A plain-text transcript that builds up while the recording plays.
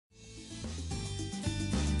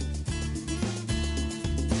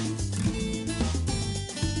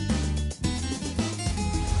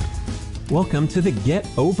Welcome to the Get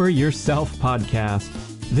Over Yourself podcast.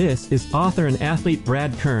 This is author and athlete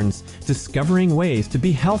Brad Kearns discovering ways to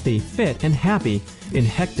be healthy, fit, and happy in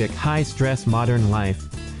hectic, high-stress modern life.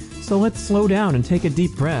 So let's slow down and take a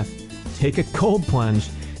deep breath, take a cold plunge,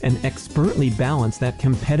 and expertly balance that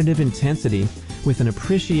competitive intensity with an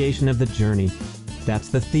appreciation of the journey. That's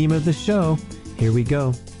the theme of the show. Here we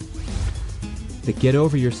go. The Get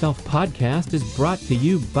Over Yourself podcast is brought to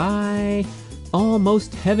you by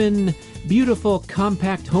Almost Heaven, beautiful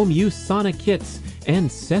compact home use sauna kits,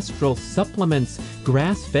 ancestral supplements,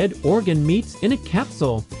 grass-fed organ meats in a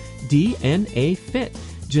capsule, DNA Fit,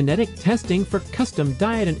 genetic testing for custom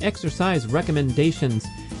diet and exercise recommendations,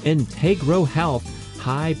 Integro Health,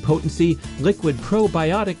 high-potency liquid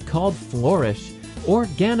probiotic called Flourish,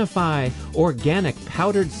 Organifi, organic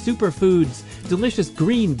powdered superfoods, delicious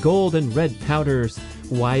green, gold, and red powders,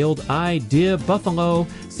 Wild Idea Buffalo,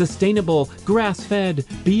 sustainable, grass-fed,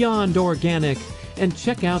 beyond organic, and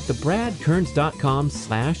check out the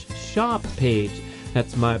bradkearns.com/shop page.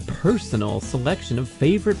 That's my personal selection of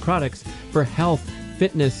favorite products for health,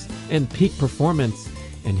 fitness, and peak performance.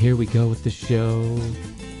 And here we go with the show.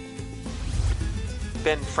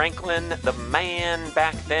 Ben Franklin, the man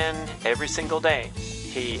back then, every single day,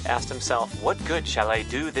 he asked himself, what good shall I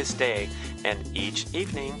do this day? And each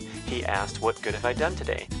evening, he asked, what good have I done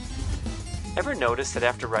today? Ever notice that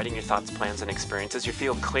after writing your thoughts, plans, and experiences, you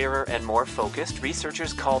feel clearer and more focused?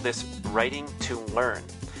 Researchers call this writing to learn.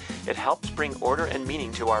 It helps bring order and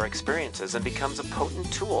meaning to our experiences and becomes a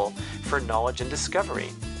potent tool for knowledge and discovery.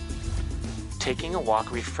 Taking a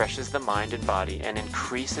walk refreshes the mind and body and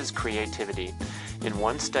increases creativity. In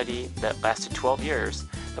one study that lasted 12 years,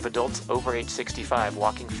 of adults over age 65,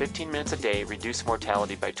 walking 15 minutes a day reduced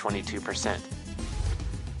mortality by 22%.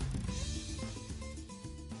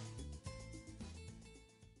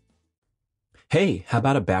 Hey, how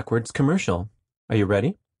about a backwards commercial? Are you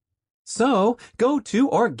ready? So, go to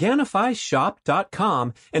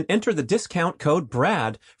OrganifiShop.com and enter the discount code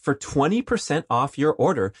BRAD for 20% off your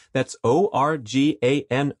order. That's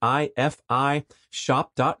ORGANIFI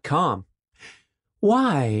shop.com.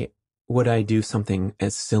 Why would I do something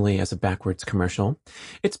as silly as a backwards commercial?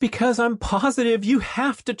 It's because I'm positive you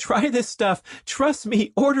have to try this stuff. Trust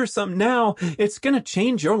me, order some now. It's going to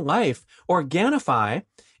change your life. Organifi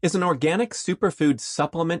is an organic superfood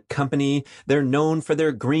supplement company. They're known for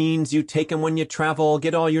their greens. You take them when you travel,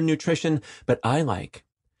 get all your nutrition. But I like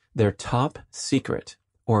their top secret,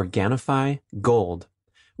 Organifi Gold,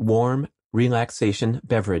 warm relaxation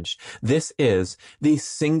beverage. This is the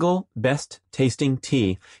single best tasting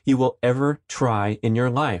tea you will ever try in your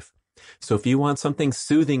life. So if you want something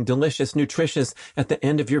soothing, delicious, nutritious at the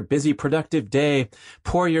end of your busy, productive day,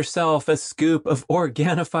 pour yourself a scoop of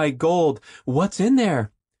Organifi Gold. What's in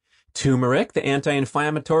there? Turmeric, the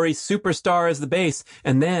anti-inflammatory superstar, is the base.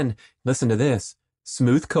 And then, listen to this,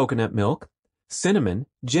 smooth coconut milk, cinnamon,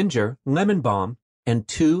 ginger, lemon balm, and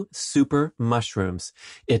 2 super mushrooms.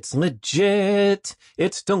 It's legit.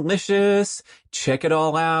 It's delicious. Check it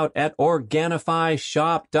all out at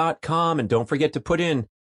OrganifiShop.com. And don't forget to put in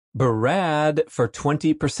BRAD for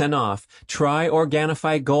 20% off. Try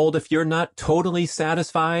Organifi Gold. If you're not totally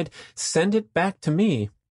satisfied, send it back to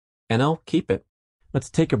me and I'll keep it.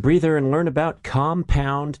 Let's take a breather and learn about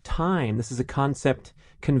compound time. This is a concept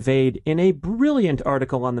conveyed in a brilliant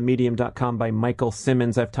article on themedium.com by Michael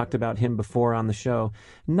Simmons. I've talked about him before on the show.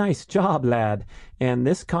 Nice job, lad. And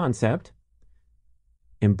this concept,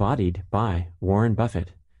 embodied by Warren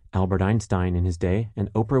Buffett, Albert Einstein in his day,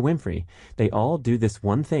 and Oprah Winfrey. They all do this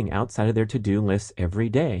one thing outside of their to-do lists every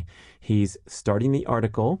day. He's starting the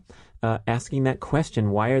article asking that question,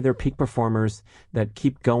 why are there peak performers that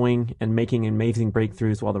keep going and making amazing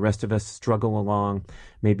breakthroughs while the rest of us struggle along,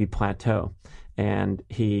 maybe plateau? And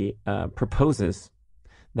he proposes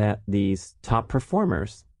that these top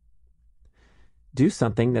performers do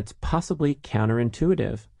something that's possibly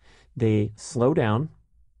counterintuitive. They slow down,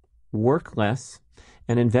 work less,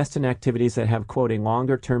 and invest in activities that have, quote, a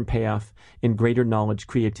longer-term payoff in greater knowledge,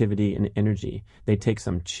 creativity, and energy. They take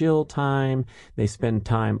some chill time. They spend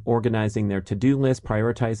time organizing their to-do list,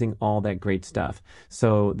 prioritizing all that great stuff.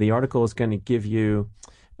 So the article is going to give you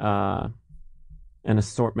an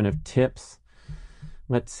assortment of tips.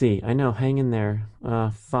 Let's see. I know, hang in there.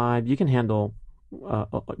 5. You can handle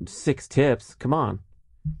 6 tips. Come on.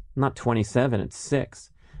 Not 27, it's 6.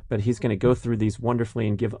 But he's going to go through these wonderfully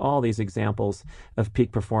and give all these examples of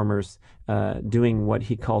peak performers doing what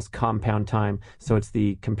he calls compound time. So it's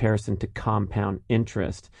the comparison to compound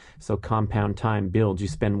interest. So compound time builds. You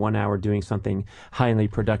spend 1 hour doing something highly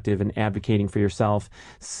productive and advocating for yourself,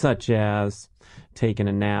 such as taken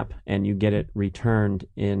a nap and you get it returned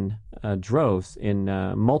in droves, in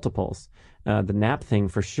multiples. The nap thing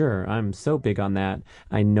for sure. I'm so big on that.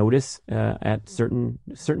 I notice at certain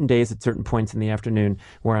days, at certain points in the afternoon,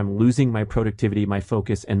 where I'm losing my productivity, my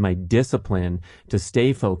focus, and my discipline to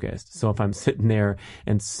stay focused. So if I'm sitting there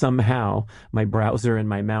and somehow my browser and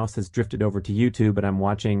my mouse has drifted over to YouTube, but I'm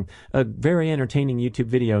watching a very entertaining YouTube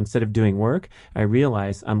video instead of doing work, I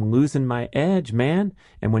realize I'm losing my edge, man.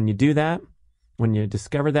 And when you do that, when you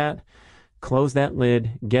discover that, close that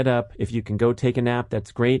lid, get up. If you can go take a nap,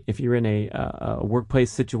 that's great. If you're in a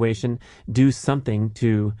workplace situation, do something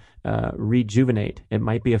to rejuvenate. It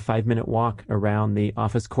might be a 5-minute walk around the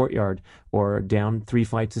office courtyard or down 3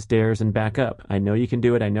 flights of stairs and back up. I know you can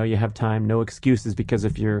do it. I know you have time. No excuses, because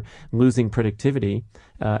if you're losing productivity,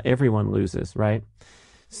 everyone loses, right?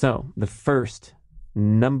 So the first,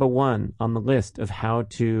 number one on the list of how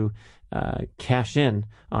to cash in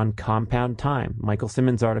on compound time. Michael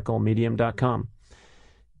Simmons article, medium.com.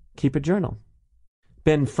 Keep a journal.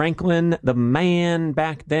 Ben Franklin, the man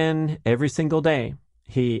back then, every single day,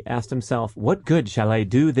 he asked himself, what good shall I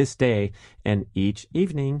do this day? And each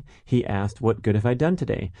evening he asked, what good have I done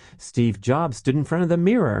today? Steve Jobs stood in front of the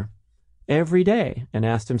mirror every day and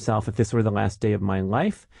asked himself, if this were the last day of my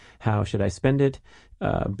life, how should I spend it?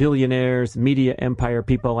 Billionaires, media empire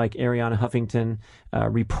people like Arianna Huffington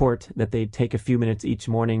report that they take a few minutes each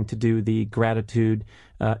morning to do the gratitude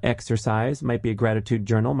exercise. Might be a gratitude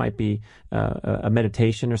journal, might be a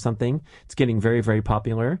meditation or something. It's getting very, very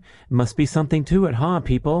popular. Must be something to it, huh,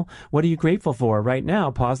 people? What are you grateful for right now?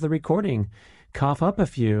 Pause the recording. Cough up a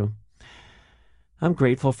few. I'm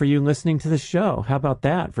grateful for you listening to the show. How about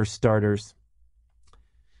that, for starters?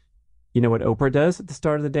 You know what Oprah does at the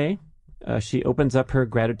start of the day? She opens up her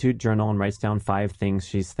gratitude journal and writes down 5 things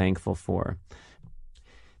she's thankful for.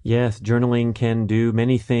 Yes, journaling can do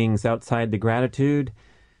many things outside the gratitude.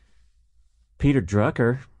 Peter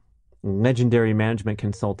Drucker, legendary management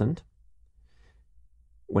consultant,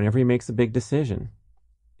 whenever he makes a big decision,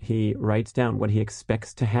 he writes down what he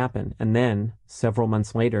expects to happen, and then several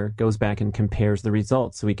months later goes back and compares the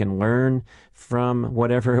results so he can learn from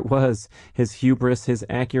whatever it was, his hubris, his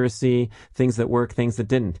accuracy, things that work, things that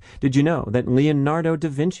didn't. Did you know that Leonardo da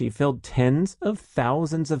Vinci filled tens of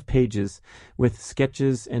thousands of pages with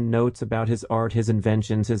sketches and notes about his art, his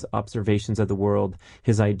inventions, his observations of the world,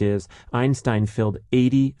 his ideas? Einstein filled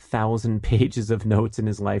 80,000 pages of notes in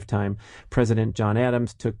his lifetime. President John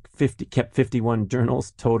Adams kept 51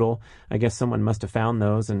 journals total. I guess someone must have found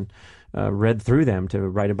those and read through them to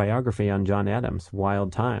write a biography on John Adams.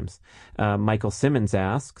 Wild times. Michael Simmons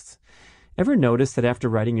asks, ever notice that after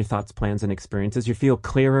writing your thoughts, plans, and experiences, you feel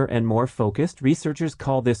clearer and more focused? Researchers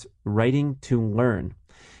call this writing to learn.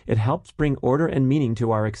 It helps bring order and meaning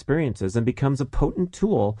to our experiences and becomes a potent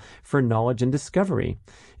tool for knowledge and discovery.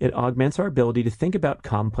 It augments our ability to think about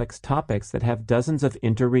complex topics that have dozens of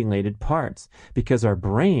interrelated parts, because our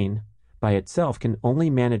brain by itself can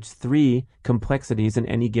only manage 3 complexities in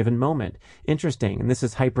any given moment. Interesting. And this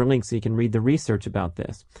is hyperlinked so you can read the research about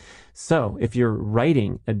this. So if you're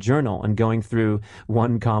writing a journal and going through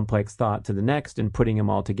one complex thought to the next and putting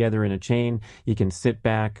them all together in a chain, you can sit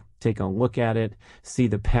back, take a look at it, see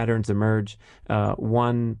the patterns emerge.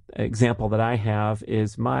 One example that I have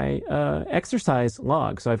is my exercise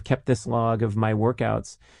log. So I've kept this log of my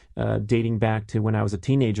workouts dating back to when I was a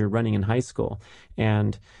teenager running in high school.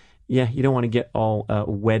 And yeah, you don't want to get all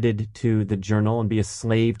wedded to the journal and be a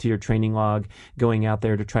slave to your training log, going out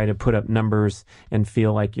there to try to put up numbers and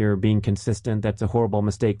feel like you're being consistent. That's a horrible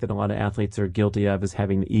mistake that a lot of athletes are guilty of, is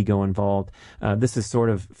having the ego involved. This is sort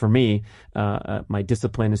of, for me, my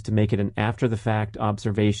discipline is to make it an after-the-fact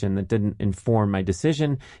observation that didn't inform my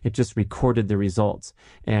decision. It just recorded the results.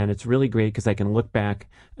 And it's really great because I can look back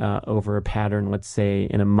over a pattern, let's say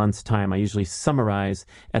in a month's time. I usually summarize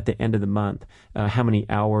at the end of the month how many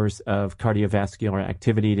hours of cardiovascular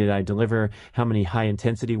activity did I deliver? How many high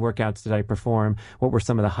intensity workouts did I perform? What were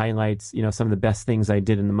some of the highlights, some of the best things I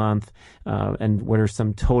did in the month? And what are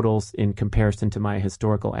some totals in comparison to my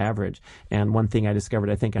historical average? And one thing I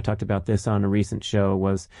discovered, I think I talked about this on a recent show,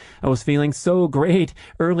 was I was feeling so great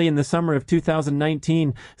early in the summer of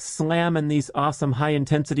 2019, slamming these awesome high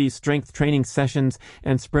intensity strength training sessions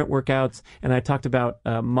and sprint workouts. And I talked about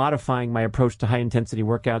modifying my approach to high intensity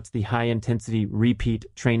workouts, the high intensity repeat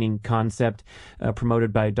training training concept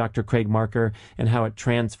promoted by Dr. Craig Marker, and how it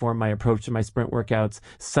transformed my approach to my sprint workouts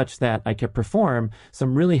such that I could perform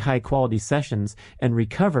some really high quality sessions and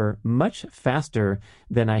recover much faster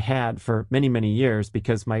than I had for many, many years,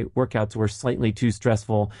 because my workouts were slightly too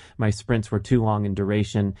stressful. My sprints were too long in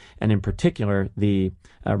duration. And in particular, the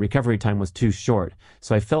recovery time was too short.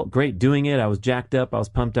 So I felt great doing it. I was jacked up. I was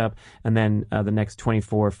pumped up. And then the next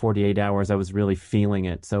 24, 48 hours, I was really feeling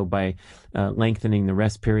it. So by lengthening the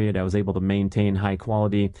rest period, I was able to maintain high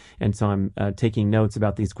quality. And so I'm taking notes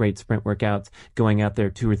about these great sprint workouts, going out there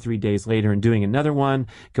 2 or 3 days later and doing another one,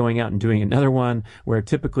 going out and doing another one, where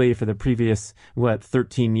typically for the previous,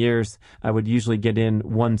 13 years, I would usually get in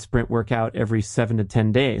one sprint workout every 7 to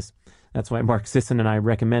 10 days. That's why Mark Sisson and I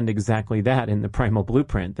recommend exactly that in the Primal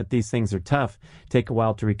Blueprint, that these things are tough, take a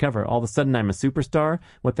while to recover. All of a sudden, I'm a superstar.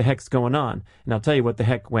 What the heck's going on? And I'll tell you what the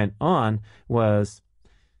heck went on was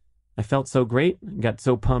I felt so great, got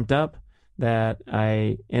so pumped up that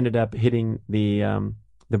I ended up hitting the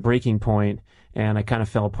breaking point, and I kind of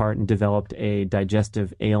fell apart and developed a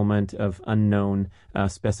digestive ailment of unknown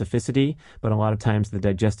specificity. But a lot of times the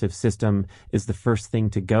digestive system is the first thing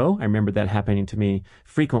to go. I remember that happening to me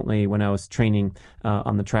frequently when I was training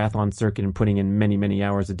on the triathlon circuit and putting in many, many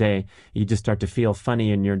hours a day. You just start to feel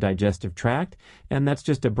funny in your digestive tract, and that's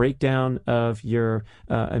just a breakdown of your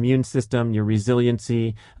immune system, your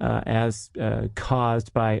resiliency as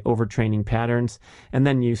caused by overtraining patterns. And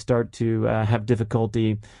then you start to have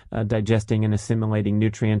difficulty digesting and assimilating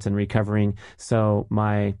nutrients and recovering. So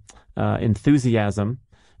my enthusiasm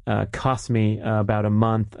cost me about a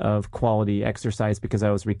month of quality exercise because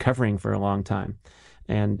I was recovering for a long time.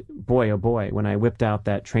 And boy, oh boy, when I whipped out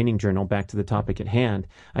that training journal, back to the topic at hand,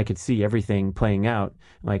 I could see everything playing out.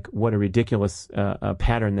 Like, what a ridiculous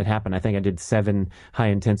pattern that happened. I think I did 7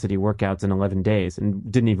 high-intensity workouts in 11 days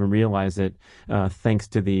and didn't even realize it. Thanks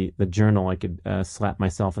to the journal, I could slap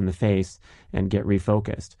myself in the face and get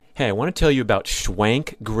refocused. Hey, I want to tell you about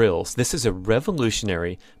Schwank Grills. This is a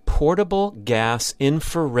revolutionary portable gas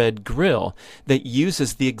infrared grill that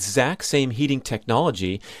uses the exact same heating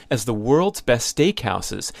technology as the world's best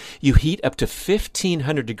steakhouses. You heat up to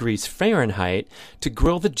 1,500 degrees Fahrenheit to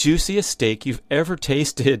grill the juiciest steak you've ever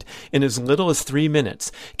tasted in as little as 3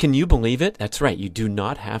 minutes. Can you believe it? That's right. You do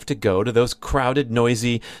not have to go to those crowded,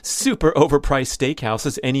 noisy, super overpriced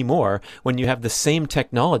steakhouses anymore when you have the same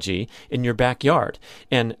technology in your backyard.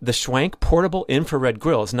 And the Schwank portable infrared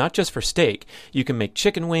grill is not just for steak. You can make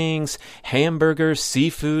chicken wings, hamburgers,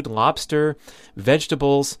 seafood, lobster,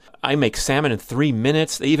 vegetables. I make salmon in 3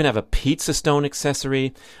 minutes. They even have a pizza stone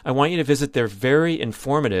accessory. I want you to visit their very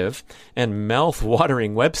informative and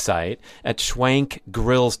mouth-watering website at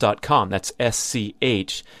schwankgrills.com. That's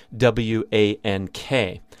SCHWANK.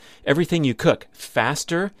 Everything you cook,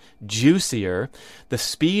 faster, juicier. The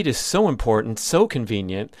speed is so important, so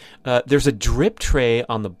convenient. There's a drip tray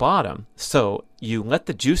on the bottom, so you let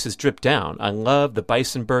the juices drip down. I love the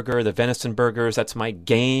bison burger, the venison burgers. That's my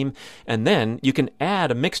game. And then you can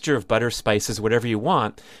add a mixture of butter, spices, whatever you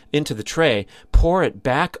want into the tray. Pour it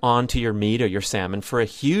back onto your meat or your salmon for a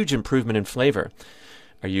huge improvement in flavor.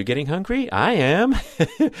 Are you getting hungry? I am.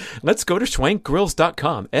 Let's go to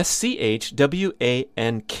schwankgrills.com, SCHWANK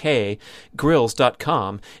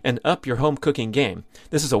grills.com, and up your home cooking game.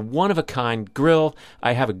 This is a one-of-a-kind grill.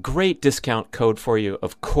 I have a great discount code for you,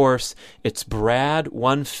 of course. It's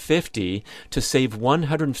BRAD150 to save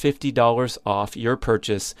 $150 off your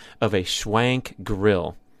purchase of a Schwank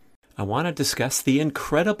grill. I want to discuss the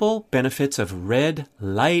incredible benefits of red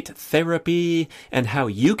light therapy and how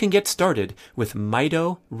you can get started with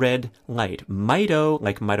Mito Red Light. Mito,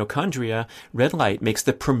 like mitochondria, red light makes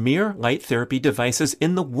the premier light therapy devices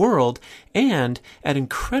in the world and at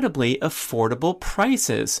incredibly affordable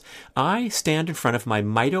prices. I stand in front of my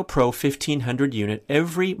Mito Pro 1500 unit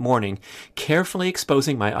every morning, carefully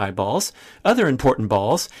exposing my eyeballs, other important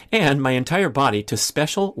balls, and my entire body to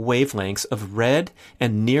special wavelengths of red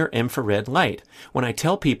and near-infrared light. When I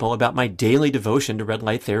tell people about my daily devotion to red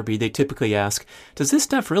light therapy, they typically ask, does this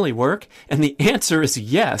stuff really work? And the answer is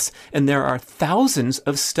yes, and there are thousands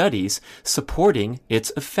of studies supporting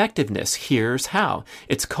its effectiveness. Here's how.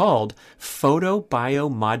 It's called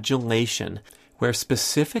photobiomodulation, where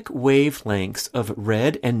specific wavelengths of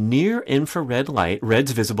red and near-infrared light,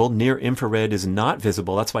 red's visible, near-infrared is not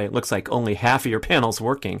visible, that's why it looks like only half of your panel's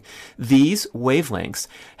working. These wavelengths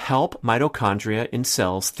help mitochondria in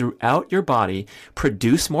cells throughout your body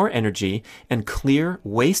produce more energy and clear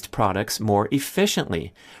waste products more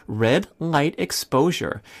efficiently. Red light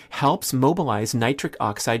exposure helps mobilize nitric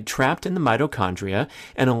oxide trapped in the mitochondria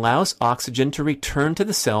and allows oxygen to return to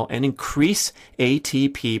the cell and increase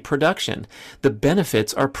ATP production. The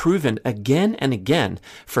benefits are proven again and again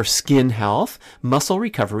for skin health, muscle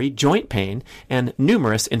recovery, joint pain, and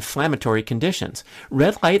numerous inflammatory conditions.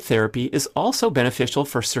 Red light therapy is also beneficial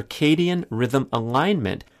for circadian rhythm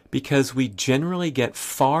alignment, because we generally get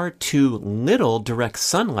far too little direct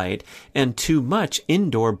sunlight and too much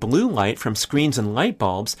indoor blue light from screens and light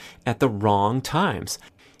bulbs at the wrong times.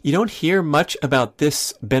 You don't hear much about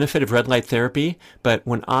this benefit of red light therapy, but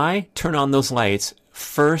when I turn on those lights,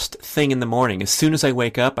 first thing in the morning, as soon as I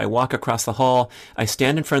wake up, I walk across the hall, I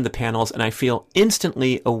stand in front of the panels, and I feel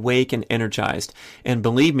instantly awake and energized. And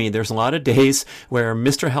believe me, there's a lot of days where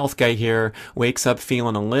Mr. Health Guy here wakes up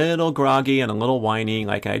feeling a little groggy and a little whiny,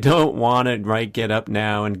 like I don't want to get up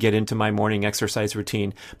now and get into my morning exercise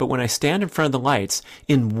routine. But when I stand in front of the lights,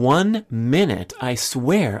 in 1 minute, I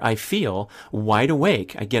swear I feel wide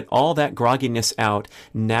awake. I get all that grogginess out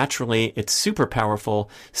naturally. It's super powerful,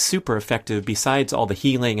 super effective, besides all the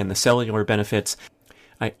healing and the cellular benefits.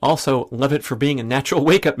 I also love it for being a natural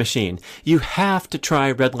wake-up machine. You have to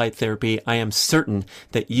try red light therapy. I am certain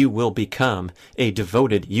that you will become a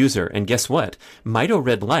devoted user. And guess what? Mito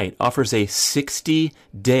Red Light offers a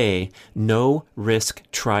 60-day no-risk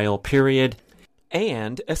trial period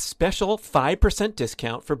and a special 5%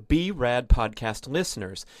 discount for B-Rad podcast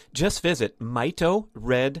listeners. Just visit Mito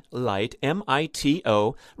Red Light,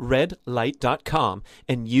 M-I-T-O, redlight.com,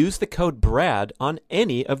 and use the code BRAD on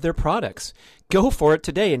any of their products. Go for it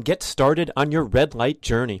today and get started on your red light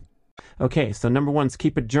journey. Okay, so number 1 is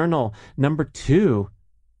keep a journal. Number 2,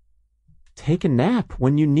 take a nap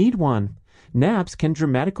when you need one. Naps can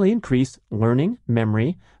dramatically increase learning,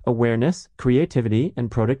 memory, awareness, creativity,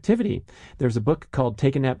 and productivity. There's a book called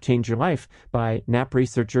Take a Nap, Change Your Life by nap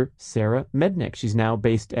researcher Sarah Mednick. She's now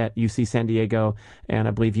based at UC San Diego and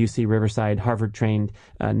I believe UC Riverside, Harvard-trained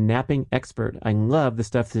napping expert. I love the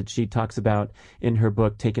stuff that she talks about in her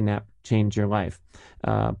book, Take a Nap, Change Your Life.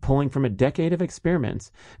 Pulling from a decade of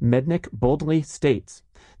experiments, Mednick boldly states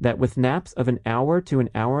that with naps of an hour to an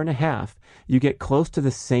hour and a half, you get close to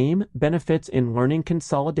the same benefits in learning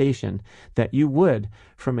consolidation that you would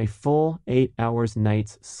from a full 8 hours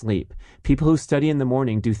night's sleep. People who study in the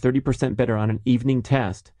morning do 30% better on an evening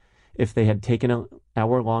test if they had taken an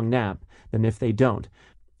hour-long nap than if they don't.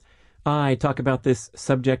 I talk about this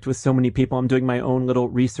subject with so many people. I'm doing my own little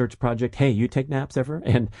research project. Hey, you take naps ever?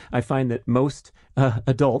 And I find that most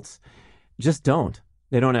adults just don't.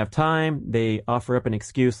 They don't have time. They offer up an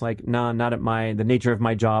excuse like, nah, not at the nature of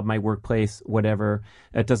my job, my workplace, whatever.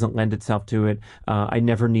 It doesn't lend itself to it. I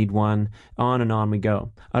never need one. On and on we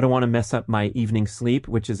go. I don't want to mess up my evening sleep,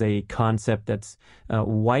 which is a concept that's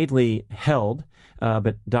widely held.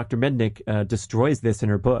 But Dr. Mednick destroys this in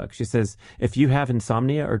her book. She says, if you have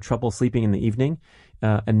insomnia or trouble sleeping in the evening,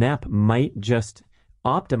 a nap might just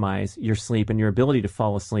optimize your sleep and your ability to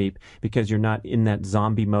fall asleep because you're not in that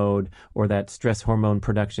zombie mode or that stress hormone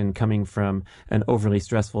production coming from an overly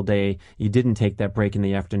stressful day. You didn't take that break in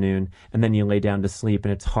the afternoon and then you lay down to sleep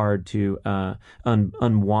and it's hard to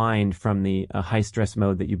unwind from the high stress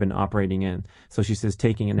mode that you've been operating in. So she says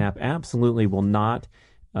taking a nap absolutely will not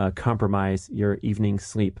compromise your evening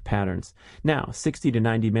sleep patterns. Now, 60 to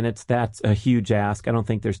 90 minutes, that's a huge ask. I don't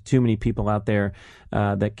think there's too many people out there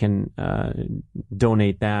that can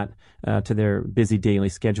donate that to their busy daily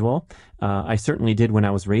schedule. I certainly did when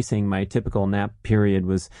I was racing. My typical nap period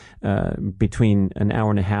was between an hour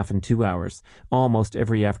and a half and 2 hours. Almost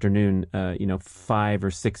every afternoon, 5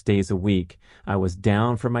 or 6 days a week, I was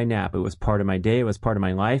down for my nap. It was part of my day. It was part of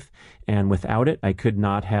my life. And without it, I could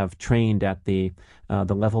not have trained at the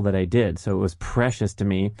level that I did. So it was precious to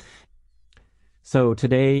me. So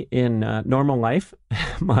today in normal life,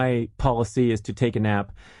 my policy is to take a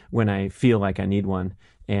nap when I feel like I need one.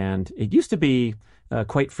 And it used to be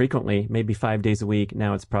quite frequently, maybe 5 days a week.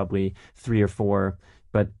 Now it's probably 3 or 4.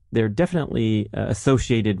 But they're definitely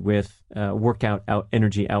associated with workout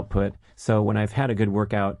energy output. So when I've had a good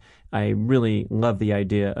workout, I really love the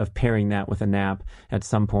idea of pairing that with a nap at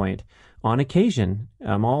some point. On occasion,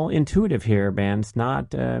 I'm all intuitive here, man. It's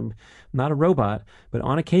not a robot, but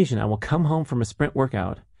on occasion, I will come home from a sprint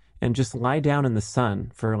workout and just lie down in the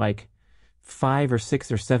sun for like 5 or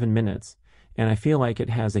 6 or 7 minutes. And I feel like it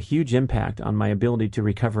has a huge impact on my ability to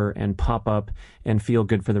recover and pop up and feel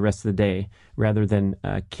good for the rest of the day rather than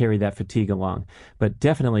carry that fatigue along. But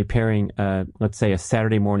definitely pairing, let's say, a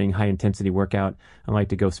Saturday morning high-intensity workout. I like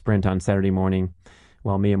to go sprint on Saturday morning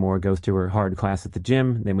while Mia Moore goes to her hard class at the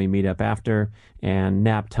gym. Then we meet up after, and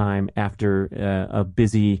nap time after a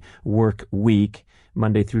busy work week,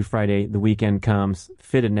 Monday through Friday. The weekend comes,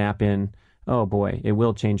 fit a nap in, oh boy, it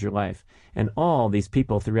will change your life. And all these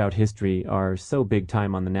people throughout history are so big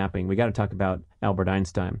time on the napping. We got to talk about Albert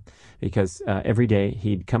Einstein, because every day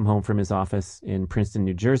he'd come home from his office in Princeton,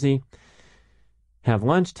 New Jersey, have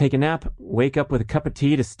lunch, take a nap, wake up with a cup of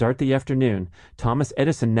tea to start the afternoon. Thomas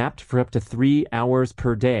Edison napped for up to 3 hours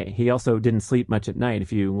per day. He also didn't sleep much at night,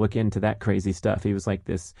 if you look into that crazy stuff. He was like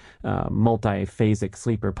this multiphasic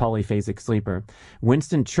sleeper, polyphasic sleeper.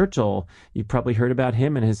 Winston Churchill, you probably heard about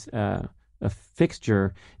him and his a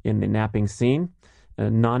fixture in the napping scene.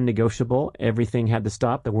 Non-negotiable. Everything had to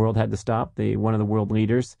stop. The world had to stop. One of the world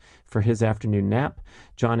leaders for his afternoon nap.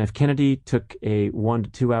 John F. Kennedy took a 1 to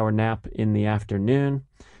 2 hour nap in the afternoon.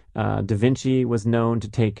 Da Vinci was known to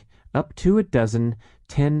take up to a dozen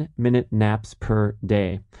 10-minute naps per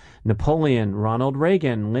day. Napoleon, Ronald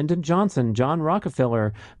Reagan, Lyndon Johnson, John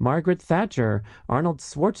Rockefeller, Margaret Thatcher, Arnold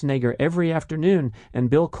Schwarzenegger every afternoon, and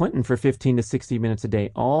Bill Clinton for 15 to 60 minutes a day,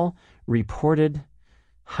 all reported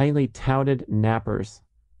highly touted nappers.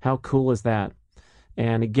 How cool is that?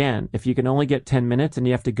 And again, if you can only get 10 minutes and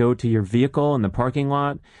you have to go to your vehicle in the parking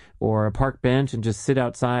lot or a park bench and just sit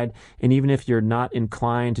outside, and even if you're not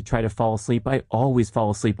inclined to try to fall asleep, I always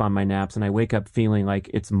fall asleep on my naps and I wake up feeling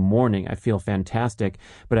like it's morning. I feel fantastic,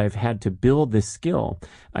 but I've had to build this skill.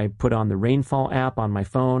 I put on the Rainfall app on my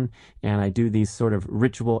phone and I do these sort of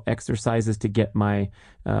ritual exercises to get my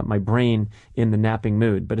brain in the napping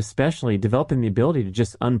mood, but especially developing the ability to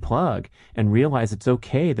just unplug and realize it's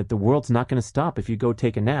okay that the world's not going to stop if you go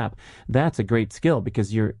take a nap. That's a great skill,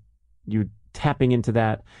 because you're tapping into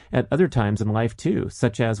that at other times in life too,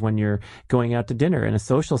 such as when you're going out to dinner in a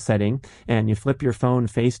social setting and you flip your phone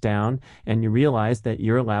face down and you realize that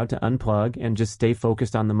you're allowed to unplug and just stay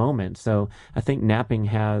focused on the moment. So I think napping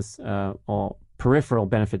has all peripheral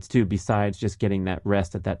benefits too, besides just getting that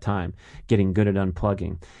rest at that time, getting good at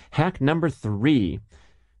unplugging. Hack number 3,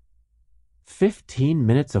 15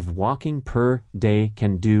 minutes of walking per day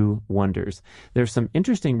can do wonders. There's some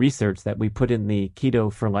interesting research that we put in the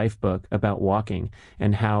Keto for Life book about walking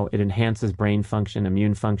and how it enhances brain function,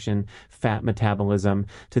 immune function, fat metabolism,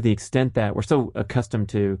 to the extent that we're so accustomed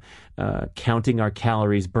to counting our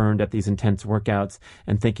calories burned at these intense workouts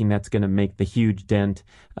and thinking that's going to make the huge dent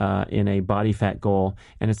in a body fat goal.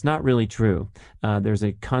 And it's not really true. There's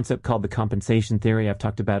a concept called the compensation theory. I've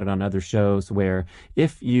talked about it on other shows, where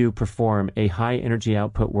if you perform a high energy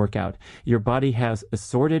output workout, your body has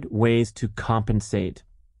assorted ways to compensate,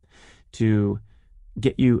 to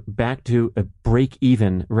get you back to a break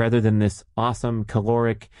even rather than this awesome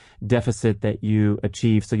caloric deficit that you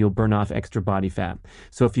achieve so you'll burn off extra body fat.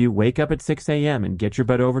 So if you wake up at 6 a.m. and get your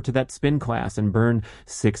butt over to that spin class and burn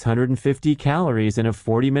 650 calories in a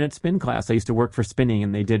 40-minute spin class. I used to work for spinning,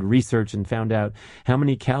 and they did research and found out how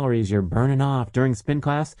many calories you're burning off during spin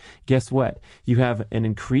class. Guess what? You have an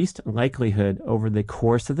increased likelihood over the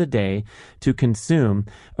course of the day to consume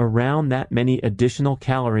around that many additional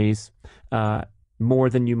calories,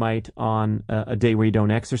 more than you might on a day where you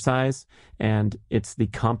don't exercise. And it's the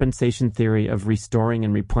compensation theory of restoring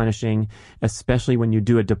and replenishing, especially when you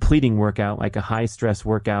do a depleting workout, like a high stress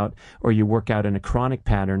workout, or you work out in a chronic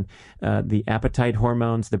pattern. The appetite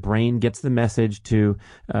hormones, the brain gets the message to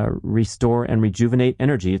restore and rejuvenate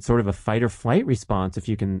energy. It's sort of a fight or flight response, if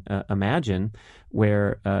you can imagine,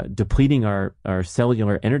 where depleting our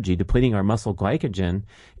cellular energy, depleting our muscle glycogen,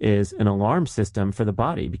 is an alarm system for the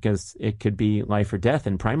body, because it could be life or death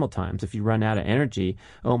in primal times. If you run out of energy,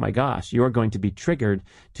 oh my gosh, you're going to be triggered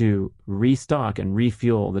to restock and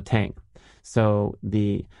refuel the tank. So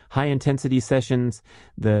the high intensity sessions,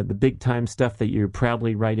 the big time stuff that you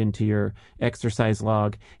proudly write into your exercise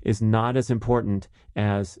log, is not as important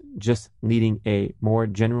as just leading a more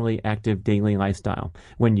generally active daily lifestyle.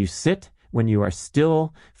 When you sit, when you are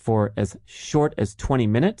still for as short as 20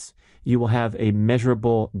 minutes, you will have a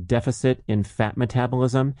measurable deficit in fat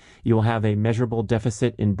metabolism. You will have a measurable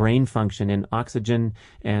deficit in brain function, in oxygen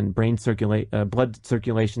and blood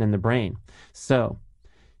circulation in the brain. So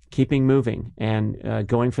keeping moving and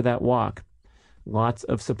going for that walk. Lots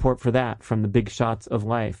of support for that from the big shots of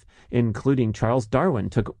life, including Charles Darwin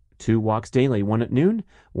took 2 walks daily, one at noon,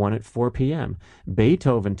 one at 4 p.m.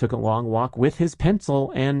 Beethoven took a long walk with his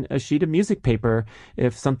pencil and a sheet of music paper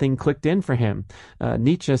if something clicked in for him.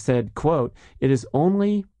 Nietzsche said, quote, "It is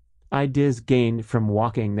only ideas gained from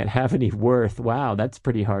walking that have any worth." Wow, that's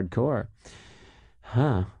pretty hardcore.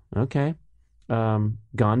 Okay.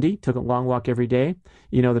 Gandhi took a long walk every day.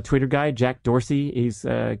 You know, the Twitter guy, Jack Dorsey, he's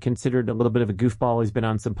considered a little bit of a goofball. He's been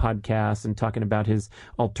on some podcasts and talking about his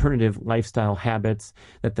alternative lifestyle habits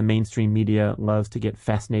that the mainstream media loves to get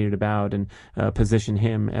fascinated about and position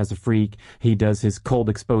him as a freak. He does his cold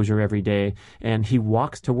exposure every day, and he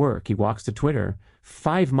walks to work. He walks to Twitter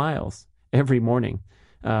 5 miles every morning.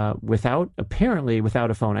 Apparently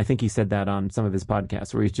without a phone. I think he said that on some of his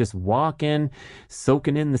podcasts where he's just walking,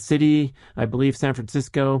 soaking in the city, I believe San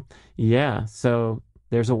Francisco. Yeah. So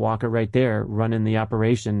there's a walker right there running the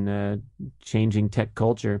operation, changing tech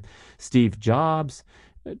culture. Steve Jobs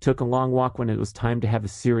took a long walk when it was time to have a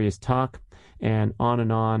serious talk, and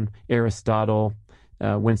on. Aristotle,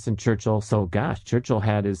 Winston Churchill. So gosh, Churchill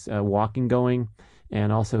had his walking going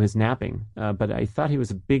and also his napping. But I thought he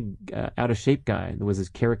was a big, out-of-shape guy. There was his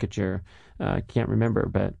caricature. I can't remember,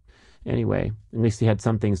 but anyway, at least he had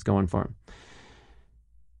some things going for him.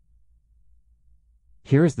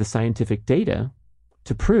 Here is the scientific data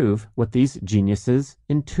to prove what these geniuses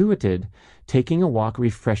intuited. Taking a walk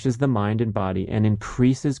refreshes the mind and body and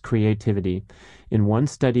increases creativity. In one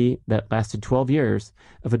study that lasted 12 years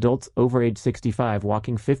of adults over age 65,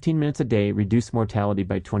 walking 15 minutes a day reduced mortality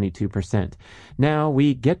by 22%. Now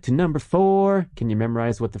we get to number 4. Can you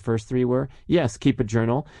memorize what the first 3 were? Yes, keep a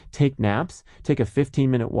journal, take naps, take a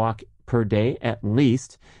 15-minute walk per day at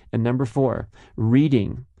least. And number 4,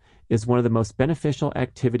 reading is one of the most beneficial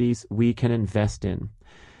activities we can invest in.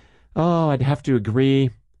 Oh, I'd have to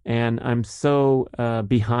agree. And I'm so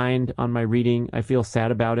behind on my reading. I feel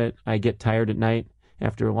sad about it. I get tired at night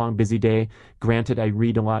after a long, busy day. Granted, I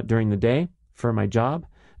read a lot during the day for my job.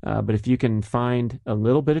 But if you can find a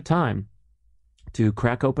little bit of time to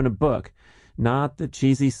crack open a book, not the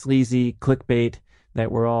cheesy, sleazy clickbait that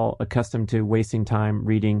we're all accustomed to wasting time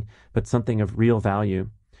reading, but something of real value.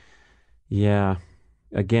 Yeah.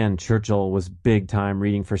 Again, Churchill was big time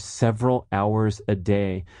reading for several hours a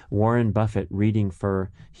day. Warren Buffett reading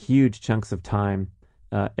for huge chunks of time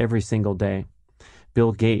every single day.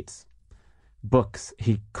 Bill Gates, books,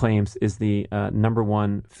 he claims, is the number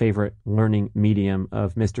 1 favorite learning medium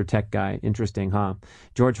of Mr. Tech Guy. Interesting, huh?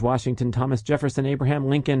 George Washington, Thomas Jefferson, Abraham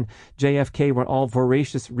Lincoln, JFK were all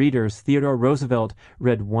voracious readers. Theodore Roosevelt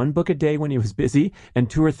read 1 book a day when he was busy and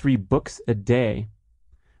 2 or 3 books a day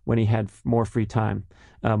when he had more free time.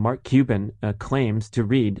 Mark Cuban claims to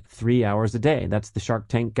read 3 hours a day. That's the Shark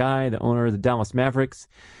Tank guy, the owner of the Dallas Mavericks,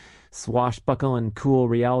 swashbuckling cool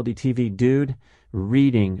reality TV dude,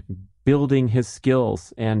 reading, building his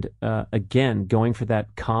skills, and again, going for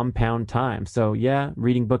that compound time. So yeah,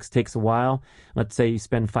 reading books takes a while. Let's say you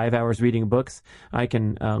spend 5 hours reading books. I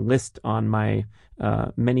can list on my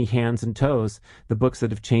many hands and toes the books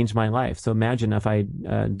that have changed my life. So imagine if I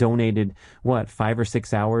donated, 5 or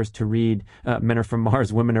 6 hours to read Men Are From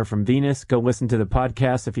Mars, Women Are From Venus. Go listen to the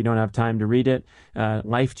podcast if you don't have time to read it.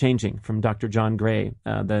 Life-changing from Dr. John Gray,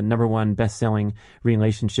 the number 1 best-selling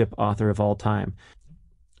relationship author of all time.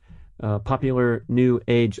 Popular New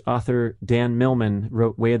Age author Dan Millman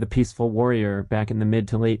wrote Way of the Peaceful Warrior back in the mid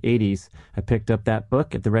to late 80s. I picked up that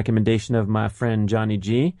book at the recommendation of my friend Johnny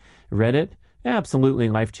G. Read it. Absolutely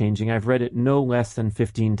life-changing. I've read it no less than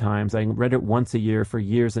 15 times. I read it once a year for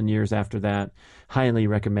years and years after that. Highly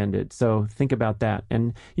recommended. So think about that.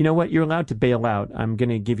 And you know what? You're allowed to bail out. I'm going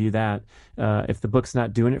to give you that. If the book's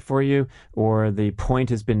not doing it for you, or the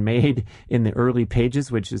point has been made in the early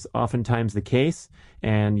pages, which is oftentimes the case,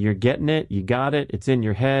 and you're getting it, you got it, it's in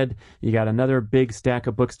your head, you got another big stack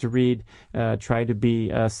of books to read, try to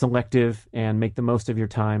be selective and make the most of your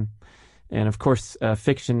time. And of course,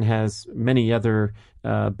 fiction has many other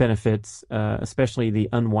benefits, especially the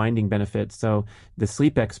unwinding benefits. So the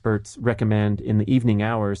sleep experts recommend in the evening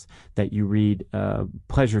hours that you read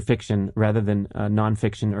pleasure fiction rather than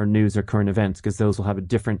nonfiction or news or current events, because those will have a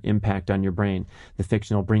different impact on your brain. The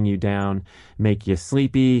fiction will bring you down, make you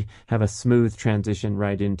sleepy, have a smooth transition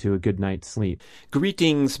right into a good night's sleep.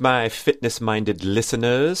 Greetings, my fitness-minded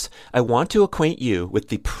listeners. I want to acquaint you with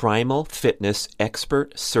the Primal Fitness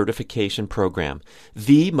Expert Certification Program,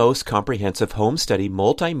 the most comprehensive home study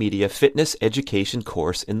multimedia fitness education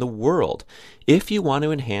course in the world. If you want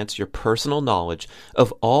to enhance your personal knowledge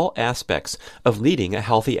of all aspects of leading a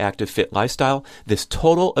healthy, active, fit lifestyle, this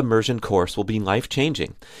total immersion course will be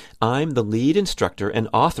life-changing. I'm the lead instructor and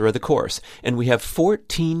author of the course, and we have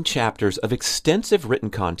 14 chapters of extensive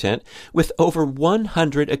written content with over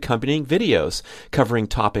 100 accompanying videos covering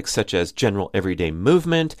topics such as general everyday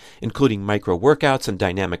movement, including micro workouts and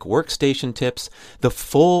dynamic workstation tips, the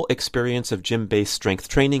full experience of gym-based strength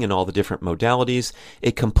training and all the different modalities,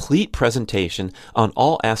 a complete presentation education on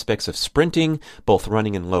all aspects of sprinting, both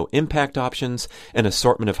running and low impact options, an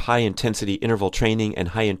assortment of high intensity interval training and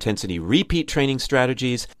high intensity repeat training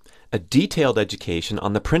strategies, a detailed education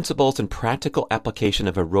on the principles and practical application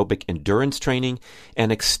of aerobic endurance training,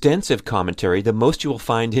 and extensive commentary, the most you will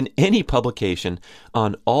find in any publication,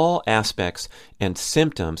 on all aspects and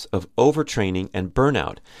symptoms of overtraining and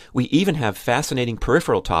burnout. We even have fascinating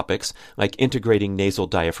peripheral topics like integrating nasal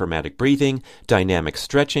diaphragmatic breathing, dynamic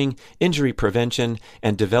stretching, injury prevention,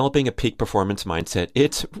 and developing a peak performance mindset.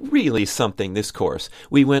 It's really something, this course.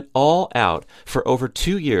 We went all out for over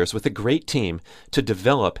 2 years with a great team to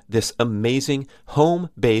develop this amazing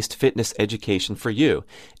home-based fitness education for you.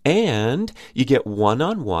 And you get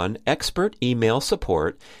one-on-one expert email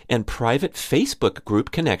support and private Facebook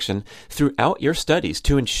group connection throughout your studies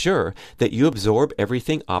to ensure that you absorb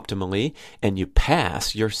everything optimally and you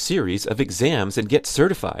pass your series of exams and get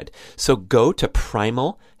certified. So go to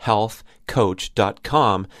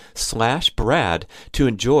primalhealthcoach.com/Brad to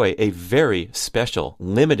enjoy a very special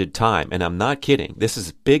limited time. And I'm not kidding. This is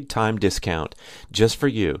a big time discount just for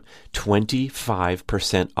you.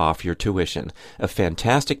 25% off your tuition. A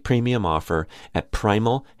fantastic premium offer at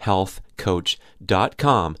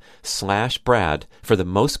primalhealthcoach.com/Brad for the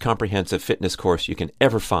most comprehensive fitness course you can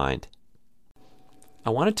ever find. I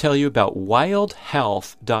want to tell you about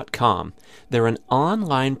wildhealth.com. They're an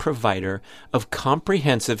online provider of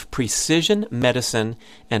comprehensive precision medicine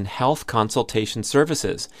and health consultation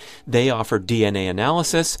services. They offer DNA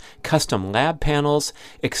analysis, custom lab panels,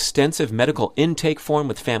 extensive medical intake form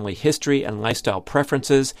with family history and lifestyle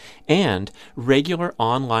preferences, and regular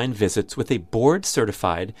online visits with a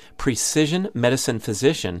board-certified precision medicine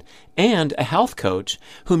physician and a health coach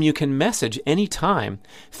whom you can message anytime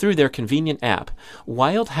through their convenient app.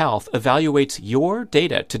 Wild Health evaluates your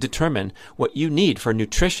data to determine what you need for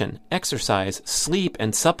nutrition, exercise, sleep,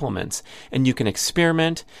 and supplements, and you can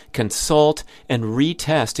experiment, consult, and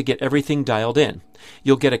retest to get everything dialed in.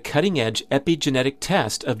 You'll get a cutting-edge epigenetic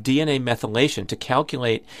test of DNA methylation to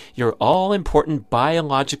calculate your all-important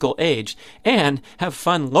biological age and have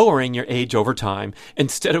fun lowering your age over time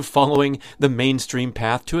instead of following the mainstream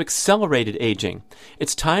path to accelerated aging.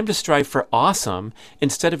 It's time to strive for awesome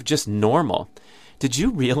instead of just normal. Did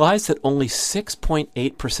you realize that only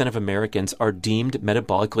 6.8% of Americans are deemed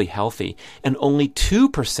metabolically healthy and only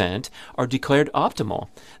 2% are declared optimal?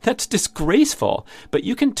 That's disgraceful, but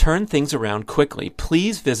you can turn things around quickly.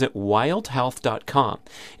 Please visit wildhealth.com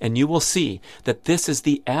and you will see that this is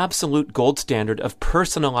the absolute gold standard of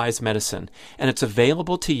personalized medicine, and it's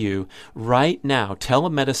available to you right now.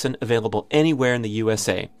 Telemedicine available anywhere in the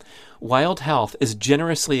USA. Wild Health is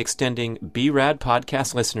generously extending BRAD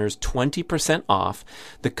podcast listeners 20% off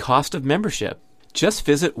the cost of membership. Just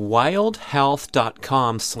visit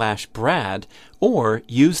wildhealth.com/Brad or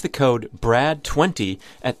use the code BRAD20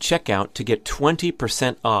 at checkout to get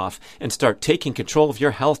 20% off and start taking control of your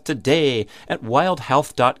health today at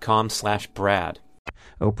wildhealth.com/Brad.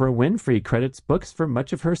 Oprah Winfrey credits books for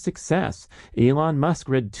much of her success. Elon Musk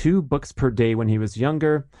read 2 books per day when he was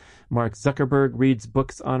younger. Mark Zuckerberg reads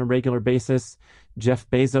books on a regular basis. Jeff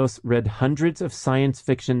Bezos read hundreds of science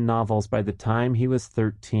fiction novels by the time he was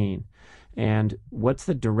 13. And what's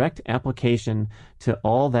the direct application to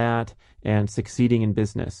all that and succeeding in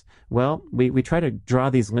business? Well, we try to draw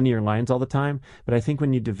these linear lines all the time, but I think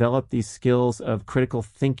when you develop these skills of critical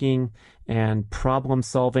thinking and problem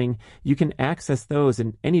solving, you can access those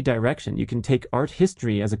in any direction. You can take art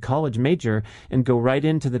history as a college major and go right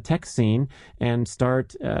into the tech scene and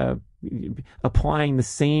start applying the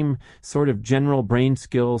same sort of general brain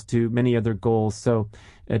skills to many other goals. So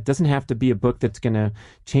it doesn't have to be a book that's going to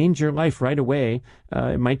change your life right away.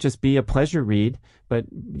 It might just be a pleasure read, but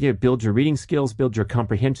yeah, build your reading skills, build your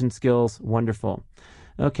comprehension skills. Wonderful.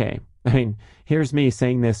 Okay. I mean, here's me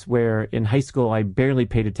saying this where in high school I barely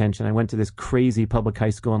paid attention. I went to this crazy public high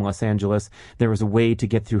school in Los Angeles. There was a way to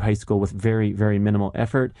get through high school with very, very minimal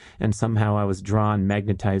effort, and somehow I was drawn,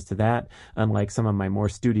 magnetized to that, unlike some of my more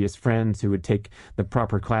studious friends who would take the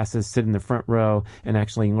proper classes, sit in the front row, and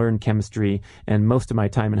actually learn chemistry, and most of my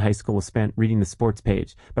time in high school was spent reading the sports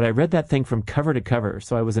page. But I read that thing from cover to cover,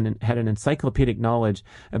 so I had an encyclopedic knowledge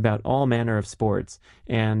about all manner of sports,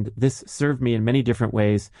 and this served me in many different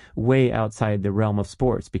ways, way outside the realm of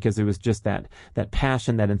sports, because it was just that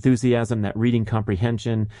passion, that enthusiasm, that reading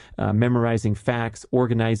comprehension, memorizing facts,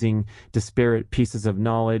 organizing disparate pieces of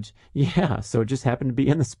knowledge. Yeah, so it just happened to be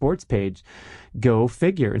in the sports page. Go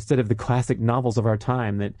figure. Instead of the classic novels of our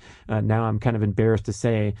time that now I'm kind of embarrassed to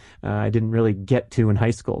say I didn't really get to in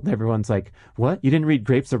high school. Everyone's like, what? You didn't read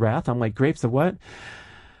Grapes of Wrath? I'm like, grapes of what?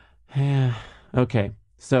 Okay,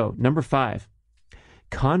 so number 5.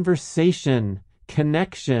 conversation,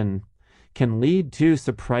 connection can lead to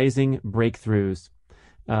surprising breakthroughs.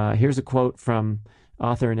 Here's a quote from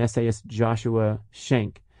author and essayist Joshua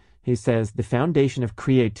Schenck. He says, "The foundation of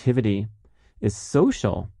creativity is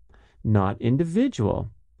social, not individual."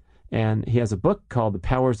 And he has a book called The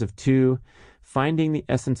Powers of Two, Finding the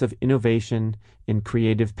Essence of Innovation in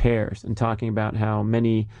Creative Pairs, and talking about how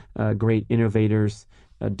many great innovators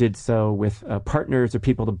did so with partners or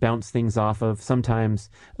people to bounce things off of,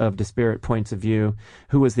 sometimes of disparate points of view.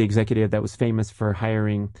 Who was the executive that was famous for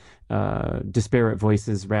hiring disparate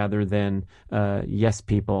voices rather than yes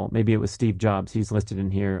people? Maybe it was Steve Jobs. He's listed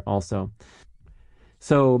in here also.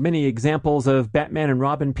 So many examples of Batman and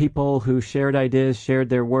Robin people who shared ideas, shared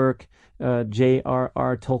their work.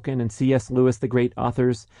 J.R.R. Tolkien and C.S. Lewis, the great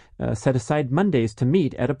authors, set aside Mondays to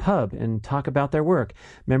meet at a pub and talk about their work.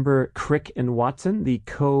 Remember Crick and Watson, the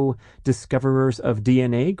co-discoverers of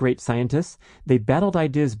DNA, great scientists? They battled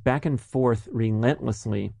ideas back and forth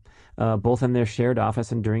relentlessly, both in their shared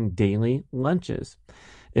office and during daily lunches.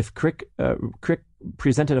 If Crick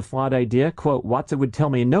presented a flawed idea, quote, Watson would tell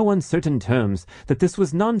me in no uncertain terms that this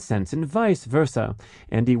was nonsense, and vice versa.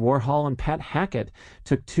 Andy Warhol and Pat Hackett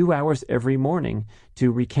took 2 hours every morning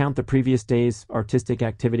to recount the previous day's artistic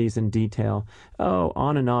activities in detail. Oh,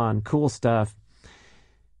 on and on. Cool stuff.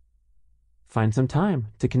 Find some time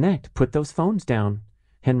to connect. Put those phones down.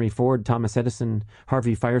 Henry Ford, Thomas Edison,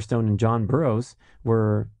 Harvey Firestone, and John Burroughs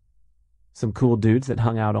were some cool dudes that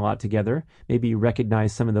hung out a lot together. Maybe you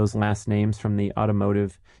recognize some of those last names from the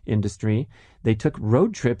automotive industry. They took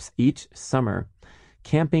road trips each summer,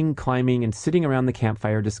 camping, climbing, and sitting around the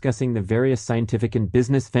campfire discussing the various scientific and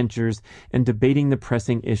business ventures and debating the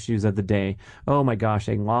pressing issues of the day. Oh my gosh,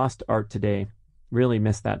 a lost art today. Really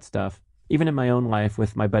miss that stuff. Even in my own life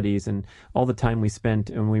with my buddies and all the time we spent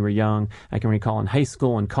when we were young. I can recall in high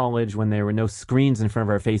school and college when there were no screens in front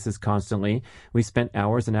of our faces constantly. We spent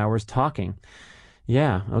hours and hours talking.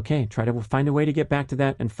 Yeah, okay, try to find a way to get back to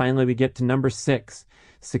that. And finally, we get to number 6.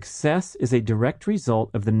 Success is a direct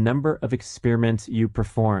result of the number of experiments you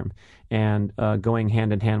perform. And going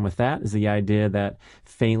hand in hand with that is the idea that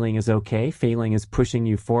failing is okay. Failing is pushing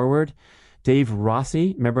you forward. Dave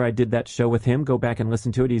Rossi, remember I did that show with him? Go back and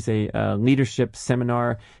listen to it. He's a leadership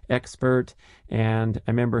seminar expert, and I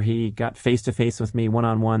remember he got face-to-face with me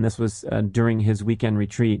one-on-one. This was during his weekend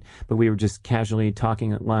retreat, but we were just casually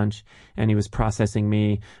talking at lunch, and he was processing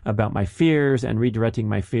me about my fears and redirecting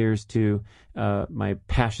my fears to my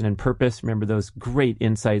passion and purpose. Remember those great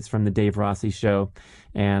insights from the Dave Rossi show,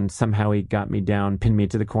 and somehow he got me down, pinned me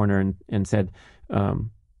to the corner, and said,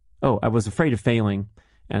 oh, I was afraid of failing.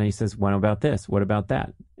 And he says, what about this? What about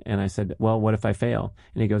that? And I said, well, what if I fail?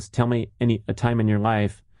 And he goes, tell me a time in your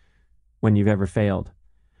life when you've ever failed.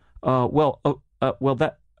 That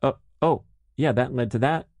led to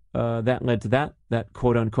that. That led to that. That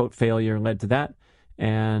quote unquote failure led to that.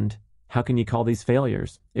 And how can you call these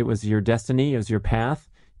failures? It was your destiny. It was your path.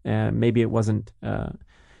 Maybe it wasn't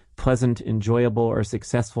pleasant, enjoyable, or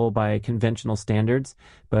successful by conventional standards,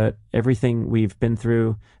 but everything we've been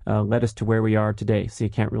through led us to where we are today. So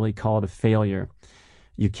you can't really call it a failure.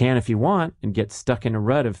 You can if you want and get stuck in a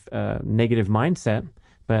rut of negative mindset,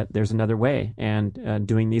 but there's another way. And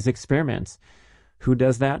doing these experiments. Who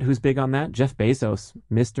does that? Who's big on that? Jeff Bezos,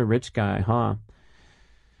 Mr. Rich Guy, huh?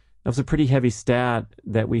 That was a pretty heavy stat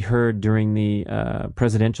that we heard during the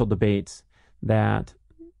presidential debates, that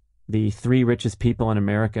the 3 richest people in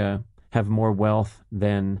America have more wealth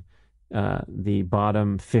than the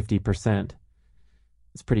bottom 50%.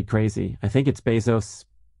 It's pretty crazy. I think it's Bezos,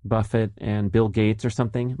 Buffett, and Bill Gates or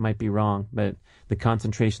something. Might be wrong, but the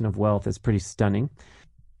concentration of wealth is pretty stunning.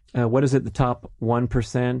 What is it? The top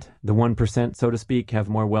 1%, the 1%, so to speak, have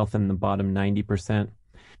more wealth than the bottom 90%.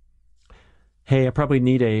 Hey, I probably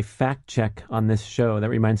need a fact check on this show. That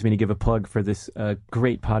reminds me to give a plug for this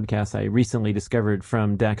great podcast I recently discovered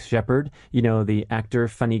from Dax Shepard. You know, the actor,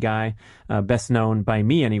 funny guy, best known by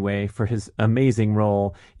me anyway for his amazing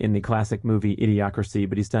role in the classic movie Idiocracy,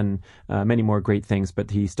 but he's done many more great things.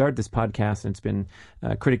 But he started this podcast and it's been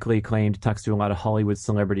critically acclaimed, talks to a lot of Hollywood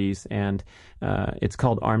celebrities, and it's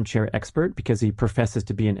called Armchair Expert because he professes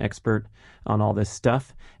to be an expert on all this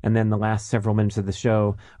stuff. And then the last several minutes of the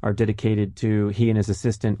show are dedicated to he and his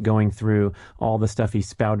assistant going through all the stuff he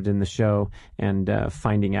spouted in the show and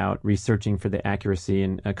finding out, researching for the accuracy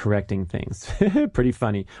and correcting things. Pretty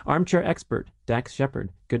funny. Armchair Expert, Dax Shepard.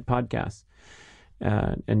 Good podcast.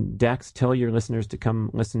 And Dax, tell your listeners to come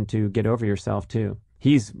listen to Get Over Yourself too.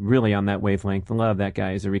 he's really on that wavelength. I love that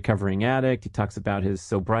guy. He's a recovering addict. He talks about his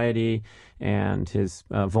sobriety and his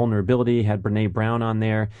vulnerability. Had Brene Brown on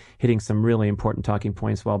there, hitting some really important talking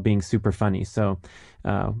points while being super funny. So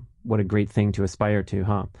what a great thing to aspire to,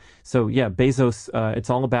 huh? So yeah, Bezos, it's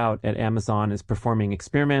all about at Amazon is performing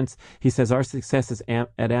experiments. He says our success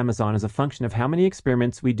at Amazon is a function of how many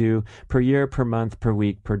experiments we do per year, per month, per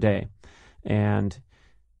week, per day. And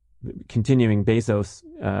continuing Bezos,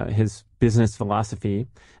 his business philosophy,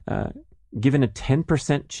 given a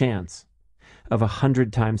 10% chance of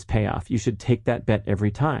 100 times payoff, you should take that bet every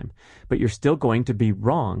time. But you're still going to be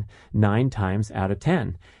wrong 9 times out of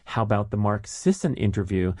 10. How about the Mark Sisson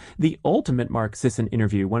interview? The ultimate Mark Sisson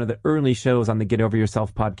interview, one of the early shows on the Get Over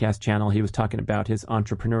Yourself podcast channel. He was talking about his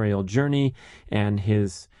entrepreneurial journey and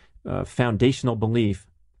his foundational belief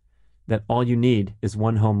that all you need is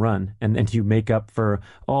one home run, and then you make up for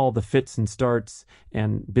all the fits and starts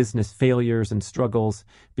and business failures and struggles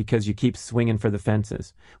because you keep swinging for the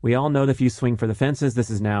fences. We all know that if you swing for the fences, this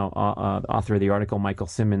is now author of the article, Michael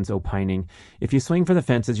Simmons, opining, if you swing for the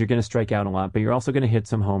fences, you're going to strike out a lot, but you're also going to hit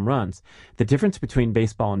some home runs. The difference between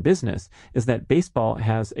baseball and business is that baseball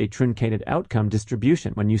has a truncated outcome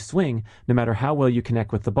distribution. When you swing, no matter how well you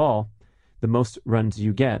connect with the ball, the most runs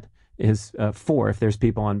you get is 4 if there's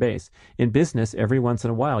people on base. In business, every once in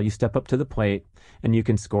a while, you step up to the plate and you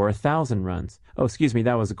can score 1,000 runs. Oh, excuse me,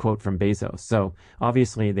 that was a quote from Bezos. So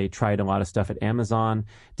obviously they tried a lot of stuff at Amazon,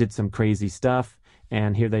 did some crazy stuff,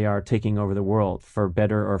 and here they are taking over the world for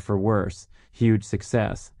better or for worse. Huge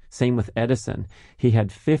success. Same with Edison. He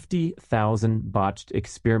had 50,000 botched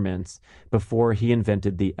experiments before he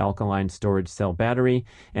invented the alkaline storage cell battery,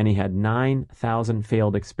 and he had 9,000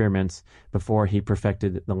 failed experiments before he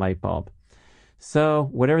perfected the light bulb. So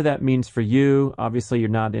whatever that means for you, obviously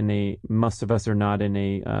most of us are not in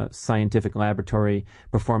a scientific laboratory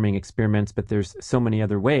performing experiments, but there's so many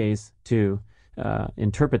other ways to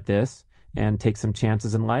interpret this and take some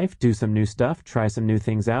chances in life, do some new stuff, try some new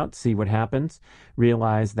things out, see what happens,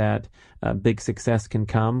 realize that big success can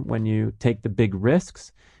come when you take the big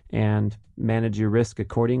risks and manage your risk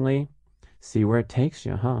accordingly. See where it takes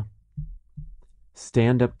you, huh?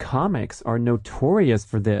 Stand-up comics are notorious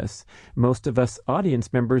for this. Most of us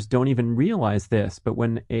audience members don't even realize this, but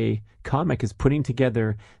when a comic is putting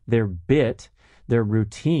together their bit, their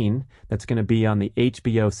routine that's going to be on the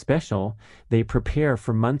HBO special, they prepare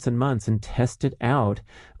for months and months and test it out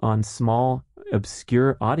on small,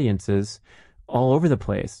 obscure audiences all over the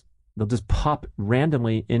place. They'll just pop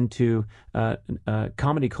randomly into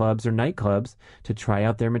comedy clubs or nightclubs to try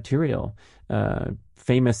out their material.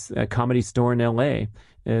 Famous Comedy Store in LA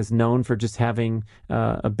is known for just having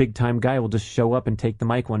a big-time guy will just show up and take the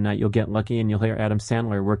mic one night. You'll get lucky and you'll hear Adam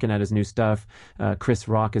Sandler working at his new stuff. Chris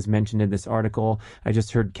Rock is mentioned in this article. I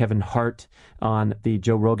just heard Kevin Hart on the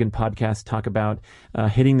Joe Rogan podcast talk about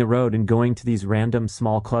hitting the road and going to these random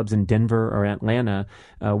small clubs in Denver or Atlanta,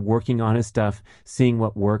 working on his stuff, seeing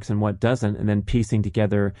what works and what doesn't, and then piecing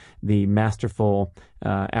together the masterful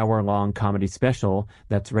hour-long comedy special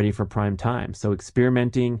that's ready for prime time. So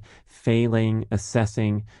experimenting, failing,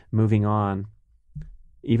 assessing, moving on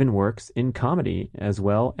even works in comedy as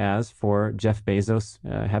well as for Jeff Bezos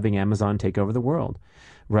having Amazon take over the world.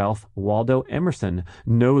 Ralph Waldo Emerson,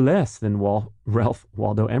 no less than Ralph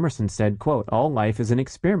Waldo Emerson said, quote, "All life is an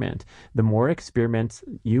experiment. The more experiments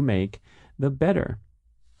you make, the better."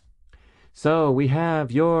 So we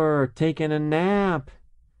have your taking a nap.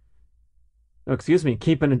 Oh, excuse me,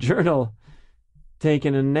 keeping a journal,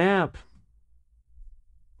 taking a nap,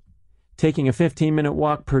 taking a 15-minute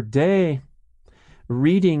walk per day,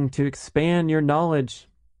 reading to expand your knowledge,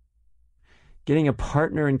 getting a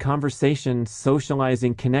partner in conversation,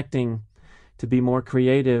 socializing, connecting to be more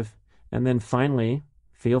creative, and then finally,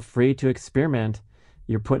 feel free to experiment.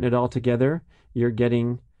 You're putting it all together, you're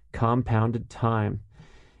getting compounded time.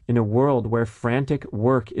 In a world where frantic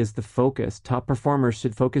work is the focus, top performers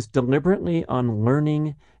should focus deliberately on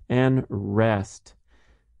learning and rest.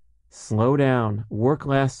 Slow down, work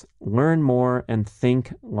less, learn more, and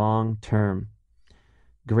think long term.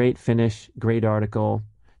 Great finish, great article.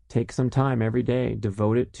 Take some time every day,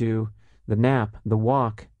 devote it to the nap, the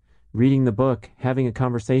walk, reading the book, having a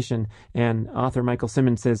conversation. And author Michael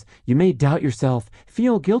Simmons says, you may doubt yourself,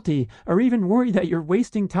 feel guilty, or even worry that you're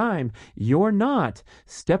wasting time. You're not.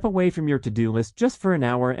 Step away from your to-do list just for an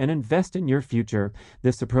hour and invest in your future.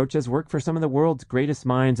 This approach has worked for some of the world's greatest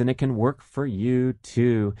minds, and it can work for you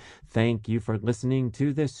too. Thank you for listening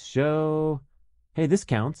to this show. Hey, this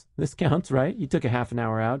counts. This counts, right? You took a half an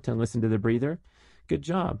hour out to listen to the breather. Good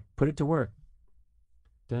job. Put it to work.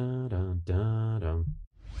 Da, da, da, da.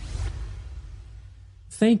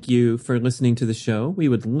 Thank you for listening to the show. We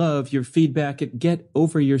would love your feedback at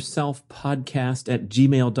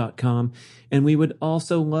getoveryourselfpodcast@gmail.com. And we would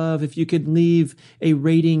also love if you could leave a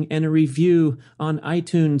rating and a review on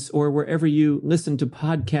iTunes or wherever you listen to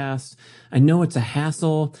podcasts. I know it's a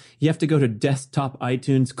hassle. You have to go to desktop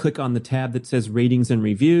iTunes, click on the tab that says ratings and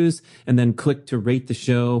reviews, and then click to rate the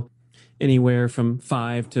show anywhere from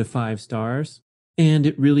 5 to 5 stars. And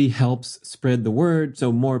it really helps spread the word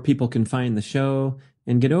so more people can find the show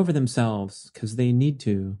and get over themselves, because they need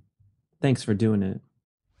to. Thanks for doing it.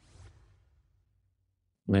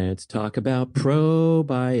 Let's talk about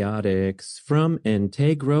probiotics from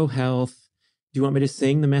Integro Health. Do you want me to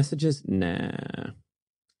sing the messages? Nah.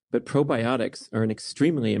 But probiotics are an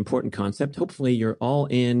extremely important concept. Hopefully you're all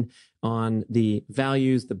in on the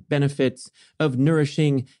values, the benefits of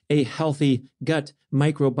nourishing a healthy gut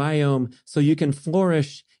microbiome so you can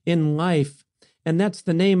flourish in life. And that's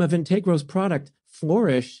the name of Integro's product,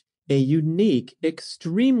 Flourish, a unique,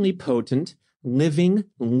 extremely potent, living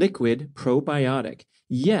liquid probiotic.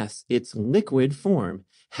 Yes, it's liquid form.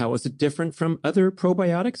 How is it different from other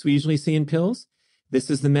probiotics we usually see in pills?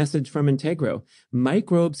 This is the message from Integro.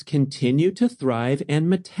 Microbes continue to thrive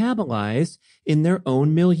and metabolize in their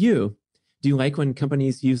own milieu. Do you like when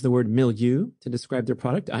companies use the word milieu to describe their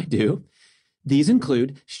product? I do. These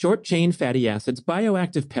include short-chain fatty acids,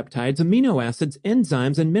 bioactive peptides, amino acids,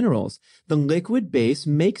 enzymes, and minerals. The liquid base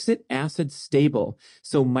makes it acid stable,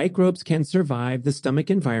 so microbes can survive the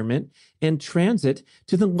stomach environment and transit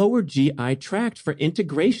to the lower GI tract for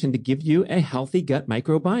integration to give you a healthy gut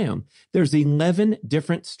microbiome. There's 11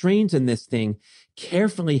 different strains in this thing,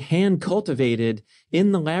 carefully hand-cultivated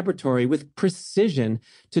in the laboratory with precision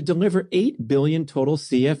to deliver 8 billion total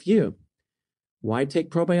CFU. Why take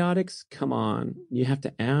probiotics? Come on, you have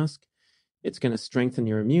to ask. It's going to strengthen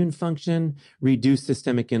your immune function, reduce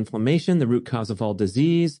systemic inflammation, the root cause of all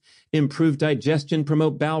disease, improve digestion,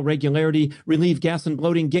 promote bowel regularity, relieve gas and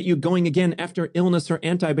bloating, get you going again after illness or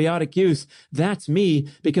antibiotic use. That's me,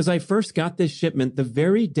 because I first got this shipment the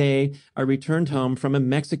very day I returned home from a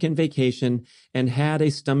Mexican vacation and had a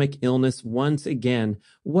stomach illness once again.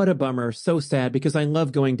 What a bummer. So sad, because I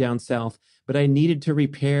love going down south. But I needed to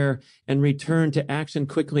repair and return to action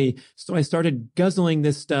quickly. So I started guzzling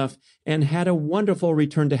this stuff and had a wonderful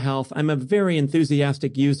return to health. I'm a very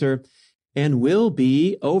enthusiastic user and will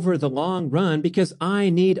be over the long run because I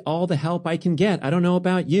need all the help I can get. I don't know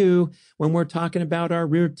about you. When we're talking about our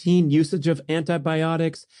routine usage of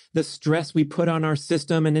antibiotics, the stress we put on our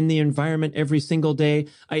system and in the environment every single day,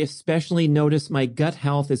 I especially notice my gut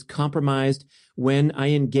health is compromised when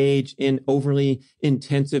I engage in overly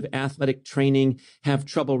intensive athletic training, have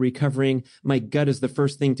trouble recovering. My gut is the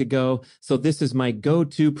first thing to go. So this is my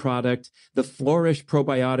go-to product, the Flourish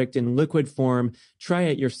probiotic in liquid form. Try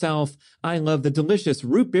it yourself. I love the delicious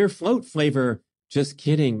root beer float flavor. Just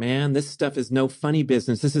kidding, man. This stuff is no funny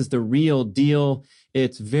business. This is the real deal.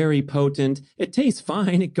 It's very potent. It tastes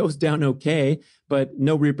fine. It goes down okay, but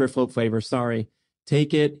no root beer float flavor. Sorry.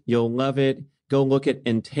 Take it. You'll love it. Go look at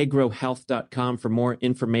integrohealth.com for more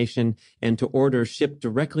information and to order shipped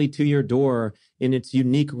directly to your door in its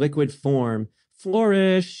unique liquid form.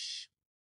 Flourish!